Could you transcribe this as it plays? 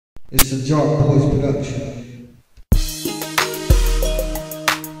It's a Jarp Boys production.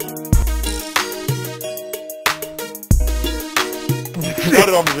 Put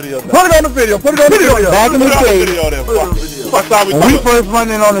it on the video. Put it on the video. Put it on the video. Back in the day, when we first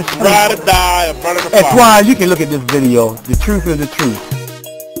running on the street, ride or die, or burn in the fire. and Twine, you can look at this video. The truth is the truth.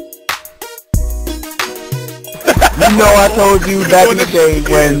 You know, I told you back in the day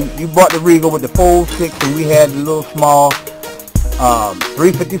when you bought the Regal with the fold 6 and we had the little small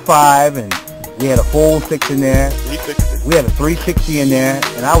 355 and we had a fold 6 in there. 360. We had a 360 in there,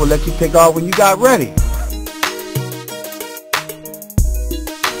 and I would let you take off when you got ready.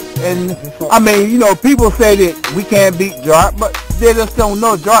 And I mean, you know, people say that we can't beat Jarp, but they just don't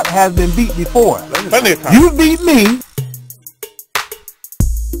know Jarp has been beat before. Plenty of time. You beat me.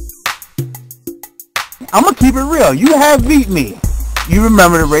 I'm gonna keep it real. You have beat me. You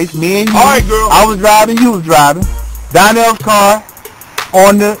remember the race, me and you. All right, girl. I was driving, you was driving. Donnell's car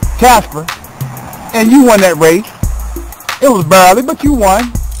on the Casper, and you won that race. It was barely, but you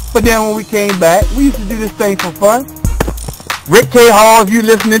won. But then when we came back, we used to do this thing for fun. Rick K. Hall, if you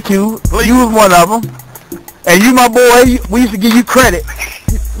listening to, you was one of them. And you, my boy, we used to give you credit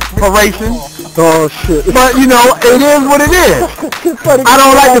for racing. Oh shit. But you know, it is what it is. I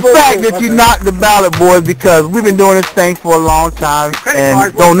don't like the fact that you knocked the Ballard boys because we've been doing this thing for a long time,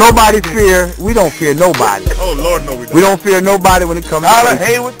 and don't nobody fear. We don't fear nobody. Oh Lord, no, we don't. We don't fear nobody when it comes to Ballard,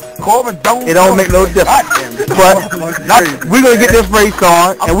 racing. Hayward, Corbin, don't. It don't make no difference. But we're gonna get this race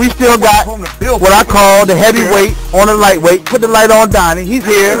on, and we still got what I call the heavyweight on the lightweight. Put the light on Donnie. He's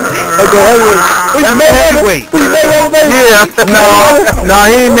here. That's the heavyweight. That's the heavyweight. Yeah. No,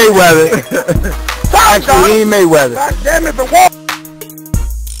 he ain't Mayweather. Actually, he ain't Mayweather. God damn it, but what?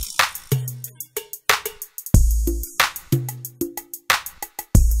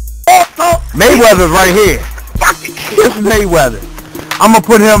 Mayweather's right here. This is Mayweather. I'm gonna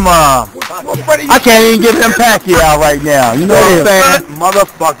put him, I can't even give him Pacquiao right now. You know what I'm saying?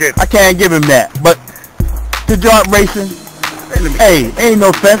 Motherfucker. I can't give him that. But to Jarp racing, hey, ain't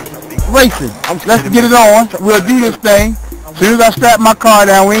no sense. Racing. Let's get it on. We'll do this thing. As soon as I strap my car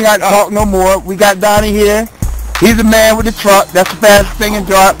down, we ain't got to talk no more. We got Donnie here. He's the man with the truck. That's the fastest thing in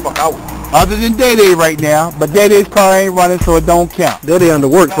Jarp. Other than Day-Day right now. But Day-Day's car ain't running, so it don't count. Day-Day under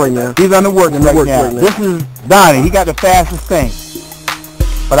works right now. He's under work right now. This is Donnie. He got the fastest thing.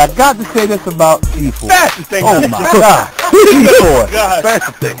 But I got to say this about T4. Fastest thing. Oh my God. T4. God.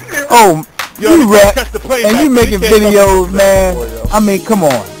 Fastest thing. Oh, you rap catch the plane and back. you making videos, man. I mean, come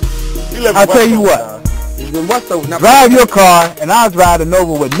on. I'll tell you what. Drive your car, and I'll drive the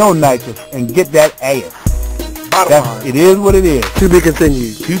Nova with no nitrous and get that ass. It is what it is. To be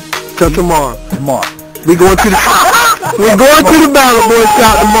continued. Till tomorrow. Tomorrow. We're going to the Ballard Boys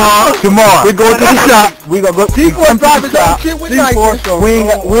shop tomorrow. We're going to the shop. We gonna go. T4 driving that shit with nitrous. We ain't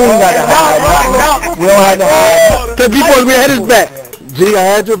got to hide. We don't have to hide. Tell T4 we had his back. G, I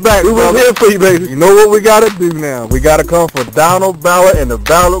had your back. We were here for you, baby. You know what we gotta do now? We gotta come for Donald Ballard and the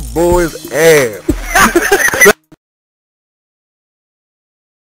Ballard Boys' ass.